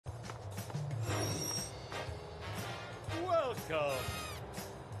Welcome.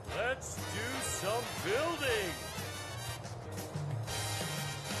 Let's do some building.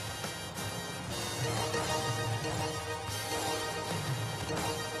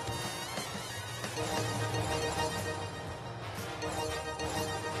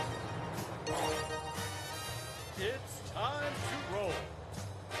 It's time to roll.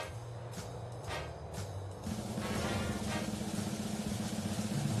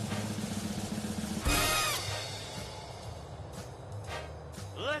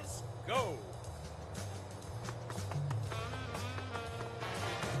 Let's go!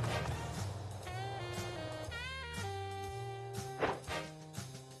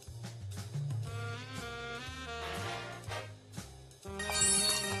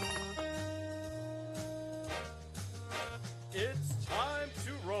 It's time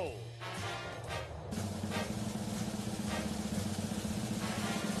to roll.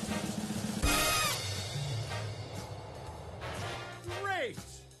 Great!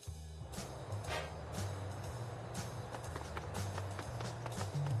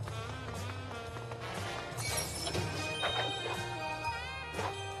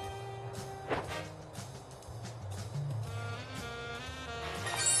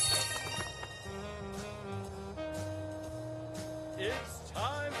 It's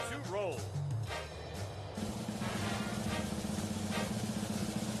time to roll.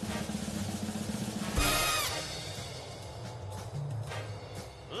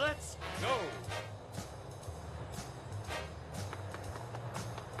 Let's go.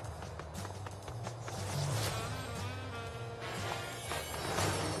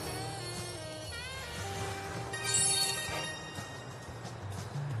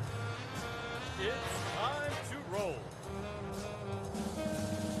 It's time to roll.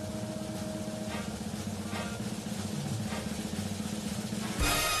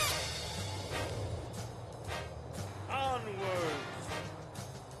 Onwards!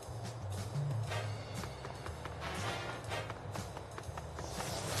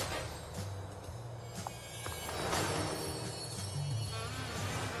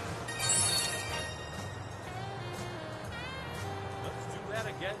 Let's do that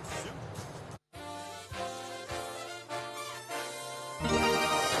again soon.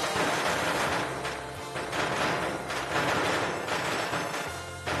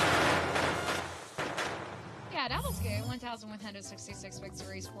 Yeah, that was good. 1,166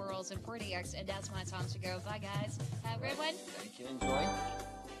 victories, 4 rolls, and 40x, and that's my time to go. Bye, guys. Have a great one. Thank you. Enjoy.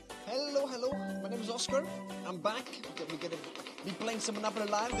 Hello. My name is Oscar. I'm back. We're gonna be playing some Monopoly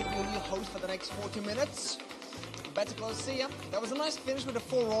Live. Gonna be your new host for the next 40 minutes. Better close. See ya. That was a nice finish with the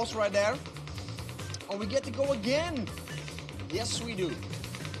 4 rolls right there. And we get to go again. Yes, we do.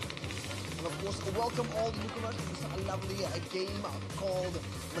 And of course, welcome all the newcomers to this lovely game called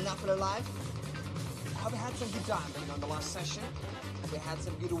Monopoly Live. We had some good times, in the last session. We had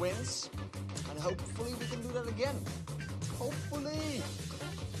some good wins, and hopefully we can do that again. Hopefully.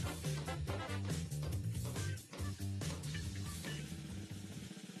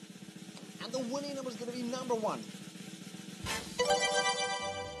 And the winning number is going to be number 1.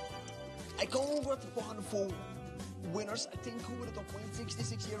 I congrats the 404 winners. I think who would have top win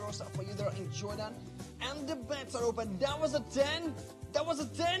 66 euros for you there in Jordan. And the bets are open. That was a 10. That was a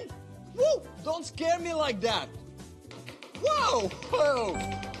 10. Woo! Don't scare me like that. Whoa! Whoa!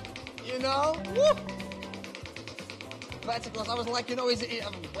 Woo! Because I was like, is it,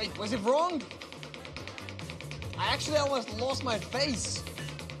 wait, was it wrong? I actually almost lost my face.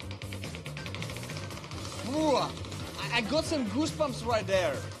 Ooh, I got some goosebumps right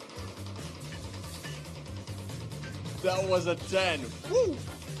there. That was a 10. Woo!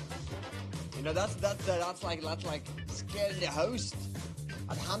 That's like scaring the host.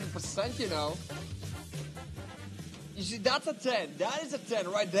 At 100%, You see, that's a 10. That is a 10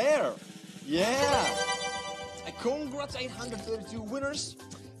 right there. Yeah. Congrats, 832 winners.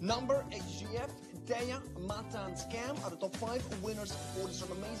 Number, HGF, Taya, Mata, and Scam are the top 5 winners for this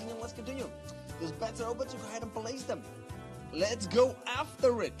amazing. And let's continue. Those bets are open, so go ahead and place them. Let's go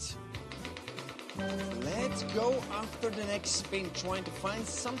after it. Let's go after the next spin, trying to find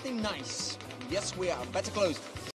something nice. Yes, we are. Better close.